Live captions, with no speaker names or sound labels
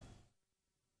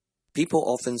People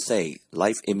often say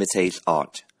life imitates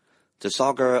art. The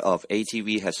saga of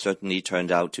ATV has certainly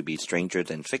turned out to be stranger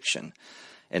than fiction,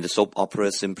 and the soap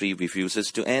opera simply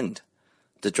refuses to end.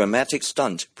 The dramatic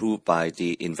stunt proved by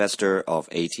the investor of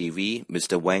ATV,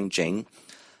 Mr. Wang Jing,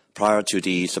 prior to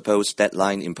the supposed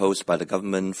deadline imposed by the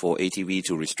government for ATV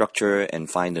to restructure and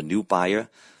find a new buyer,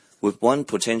 with one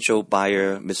potential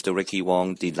buyer, Mr. Ricky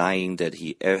Wong, denying that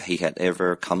he had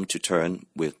ever come to terms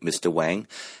with Mr. Wang,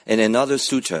 and another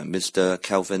suitor, Mr.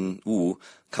 Calvin Wu,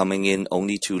 coming in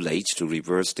only too late to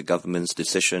reverse the government's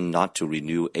decision not to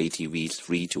renew ATV's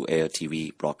free-to-air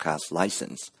TV broadcast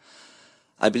license.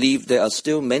 I believe there are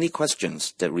still many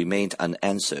questions that remained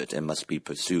unanswered and must be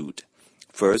pursued.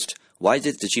 First, why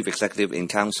did the Chief Executive in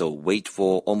Council wait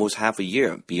for almost half a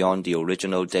year beyond the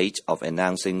original date of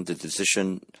announcing the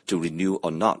decision to renew or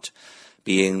not,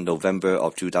 being November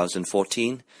of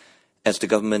 2014, as the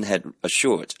government had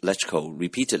assured LegCo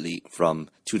repeatedly from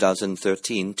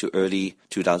 2013 to early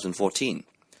 2014?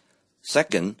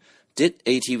 Second, did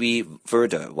ATV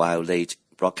further violate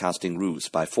broadcasting rules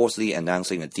by falsely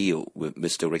announcing a deal with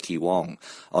Mr. Ricky Wong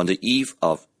on the eve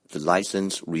of the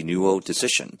license renewal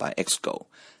decision by EXCO,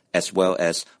 as well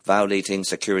as violating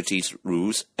securities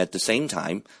rules at the same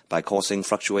time by causing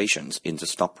fluctuations in the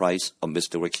stock price of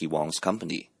Mr. Ricky Wong's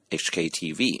company,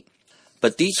 HKTV?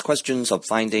 But these questions of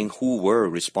finding who were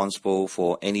responsible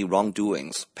for any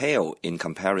wrongdoings pale in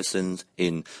comparison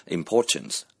in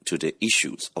importance to the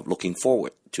issues of looking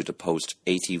forward to the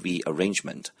post-ATV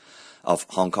arrangement of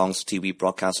Hong Kong's TV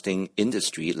broadcasting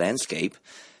industry landscape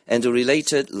and the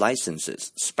related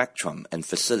licenses, spectrum, and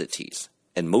facilities,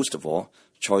 and most of all,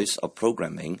 choice of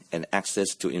programming and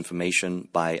access to information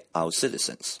by our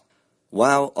citizens.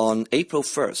 While on April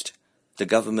 1st, the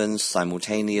government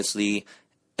simultaneously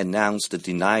announced the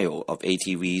denial of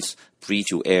ATV's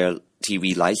free-to-air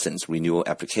TV license renewal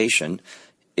application,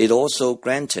 it also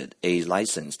granted a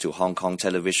license to Hong Kong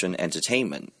Television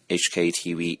Entertainment,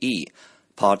 HKTVE,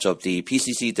 part of the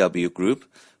PCCW Group,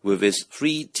 with its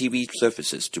free TV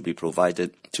services to be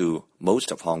provided to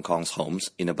most of Hong Kong's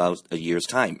homes in about a year's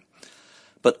time,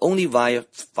 but only via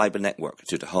fiber network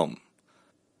to the home.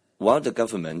 While the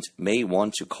government may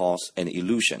want to cause an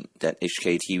illusion that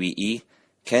HKTVE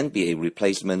can be a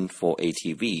replacement for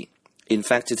ATV, in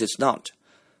fact it is not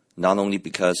only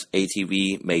because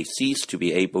ATV may cease to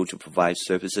be able to provide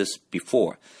services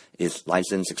before its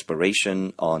license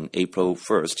expiration on April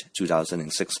 1st,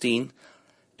 2016,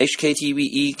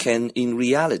 HKTVE can in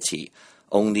reality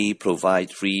only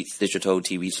provide free digital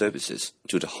TV services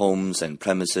to the homes and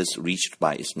premises reached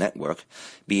by its network,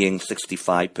 being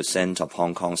 65% of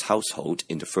Hong Kong's household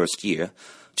in the first year,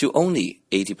 to only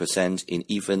 80% in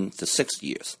even the 6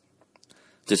 years.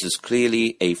 This is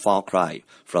clearly a far cry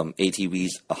from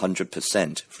ATV's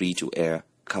 100% free-to-air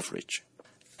coverage.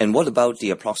 And what about the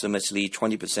approximately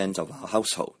 20% of our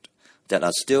household that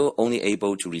are still only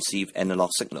able to receive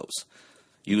analog signals,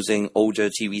 using older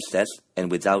TV sets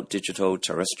and without digital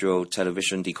terrestrial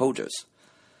television decoders?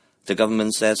 The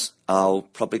government says our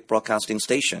public broadcasting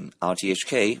station,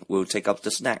 RTHK, will take up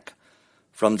the slack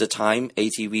from the time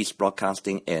ATV's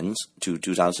broadcasting ends to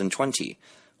 2020,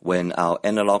 when our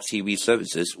analog TV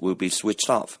services will be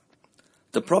switched off.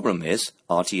 The problem is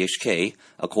RTHK,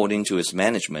 according to its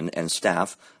management and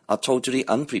staff, are totally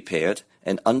unprepared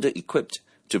and under-equipped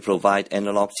to provide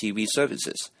analog TV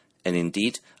services, and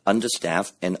indeed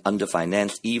understaffed and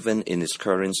underfinanced even in its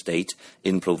current state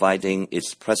in providing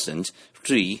its present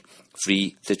free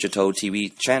digital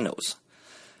TV channels.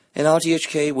 And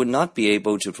RTHK would not be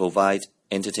able to provide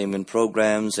entertainment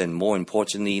programs and, more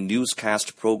importantly,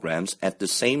 newscast programs at the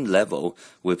same level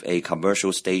with a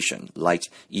commercial station, like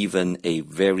even a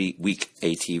very weak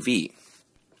ATV.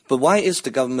 But why is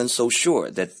the government so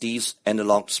sure that these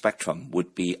analog spectrum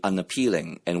would be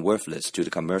unappealing and worthless to the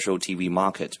commercial TV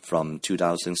market from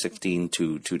 2016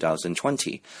 to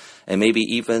 2020, and maybe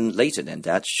even later than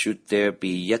that, should there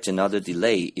be yet another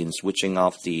delay in switching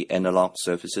off the analog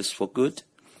services for good?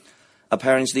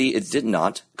 Apparently, it did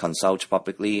not consult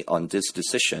publicly on this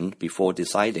decision before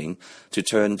deciding to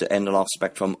turn the analog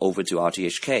spectrum over to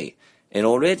RTHK, and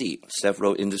already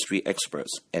several industry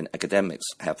experts and academics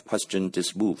have questioned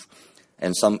this move,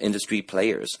 and some industry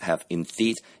players have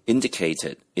indeed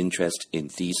indicated interest in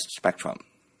these spectrum.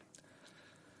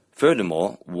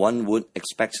 Furthermore, one would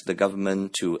expect the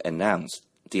government to announce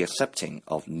the accepting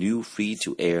of new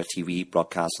free-to-air TV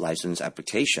broadcast license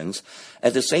applications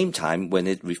at the same time when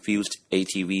it refused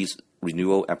ATV's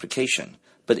renewal application,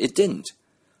 but it didn't.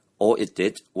 all it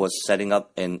did was setting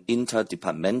up an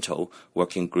interdepartmental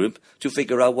working group to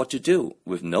figure out what to do,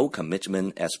 with no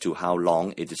commitment as to how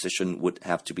long a decision would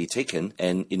have to be taken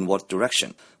and in what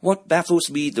direction. What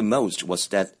baffles me the most was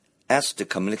that as the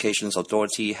Communications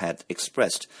Authority had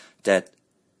expressed that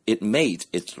it made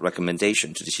its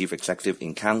recommendation to the Chief Executive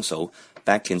in Council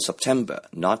back in September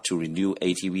not to renew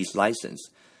ATV's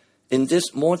license. In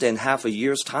this more than half a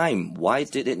year's time, why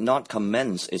did it not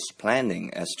commence its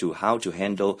planning as to how to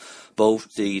handle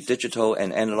both the digital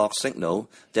and analog signal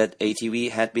that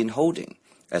ATV had been holding,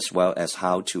 as well as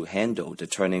how to handle the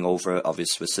turning over of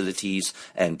its facilities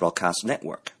and broadcast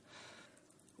network?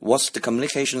 Was the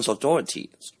Communications Authority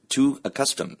too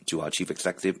accustomed to our Chief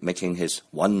Executive making his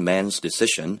one-man's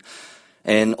decision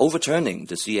and overturning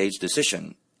the CA's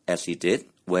decision, as he did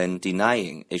when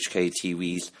denying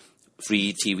HKTV's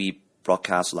free TV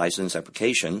broadcast license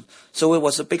application? So it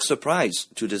was a big surprise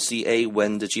to the CA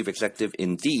when the Chief Executive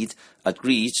indeed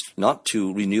agreed not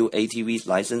to renew ATV's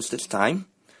license this time?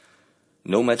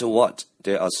 No matter what,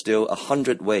 there are still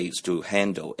 100 ways to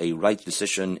handle a right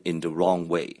decision in the wrong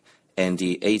way, and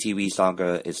the ATV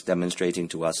saga is demonstrating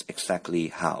to us exactly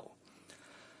how.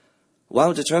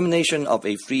 While the termination of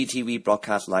a free TV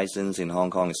broadcast license in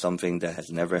Hong Kong is something that has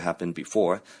never happened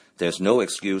before, there's no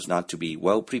excuse not to be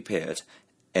well prepared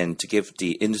and to give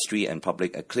the industry and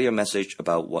public a clear message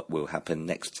about what will happen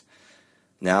next.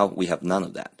 Now we have none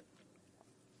of that.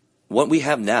 What we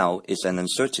have now is an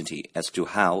uncertainty as to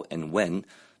how and when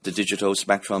the digital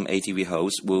spectrum ATV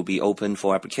host will be open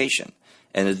for application,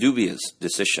 and a dubious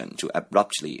decision to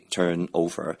abruptly turn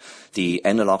over the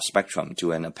analog spectrum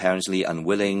to an apparently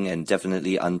unwilling and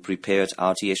definitely unprepared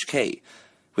RTHK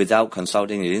without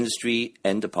consulting the industry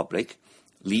and the public,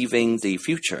 leaving the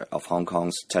future of Hong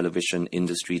Kong's television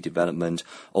industry development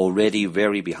already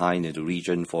very behind in the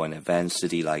region for an advanced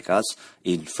city like us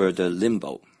in further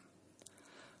limbo.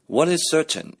 What is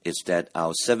certain is that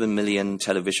our 7 million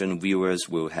television viewers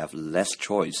will have less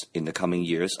choice in the coming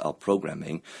years of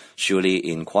programming, surely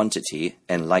in quantity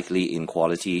and likely in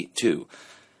quality too,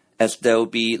 as there will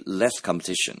be less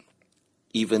competition.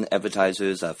 Even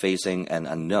advertisers are facing an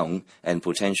unknown and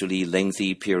potentially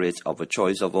lengthy period of a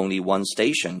choice of only one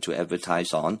station to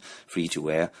advertise on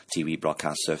free-to-air TV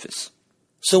broadcast service.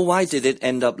 So why did it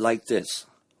end up like this?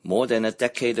 More than a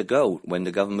decade ago, when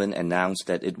the government announced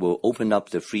that it will open up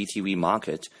the free TV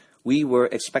market, we were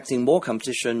expecting more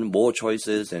competition, more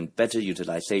choices, and better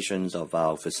utilizations of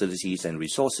our facilities and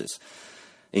resources,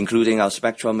 including our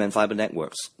spectrum and fiber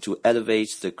networks, to elevate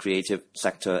the creative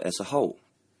sector as a whole.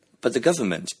 But the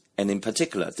government, and in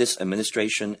particular this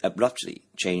administration, abruptly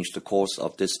changed the course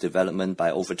of this development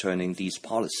by overturning these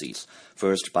policies,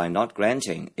 first by not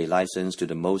granting a license to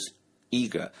the most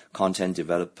eager content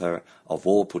developer of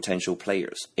all potential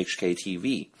players,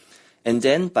 HKTV, and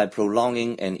then by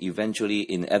prolonging an eventually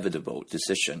inevitable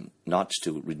decision not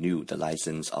to renew the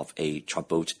license of a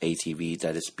troubled ATV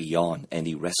that is beyond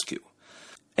any rescue.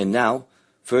 And now,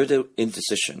 further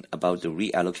indecision about the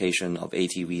reallocation of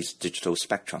ATV's digital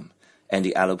spectrum and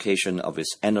the allocation of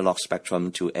its analog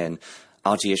spectrum to an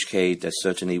RTHK that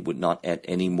certainly would not add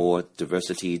any more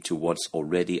diversity to what's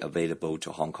already available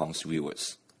to Hong Kong's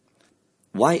viewers.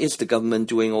 Why is the government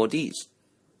doing all these?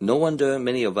 No wonder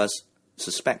many of us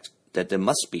suspect that there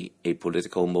must be a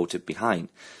political motive behind,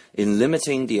 in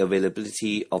limiting the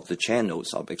availability of the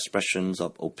channels of expressions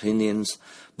of opinions,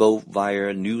 both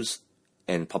via news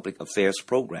and public affairs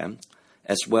program,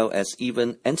 as well as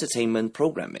even entertainment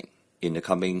programming in the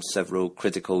coming several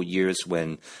critical years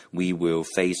when we will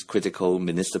face critical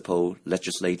municipal,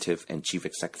 legislative, and chief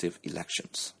executive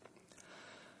elections.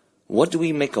 What do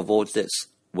we make of all this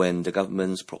when the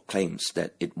government proclaims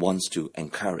that it wants to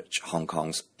encourage Hong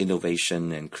Kong's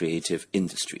innovation and creative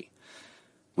industry?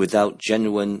 Without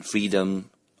genuine freedom,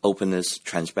 openness,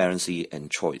 transparency,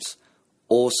 and choice,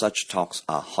 all such talks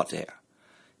are hot air.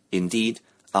 Indeed,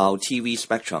 our TV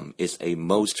spectrum is a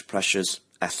most precious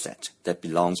asset that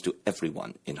belongs to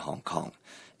everyone in Hong Kong,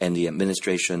 and the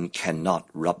administration cannot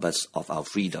rob us of our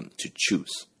freedom to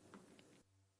choose.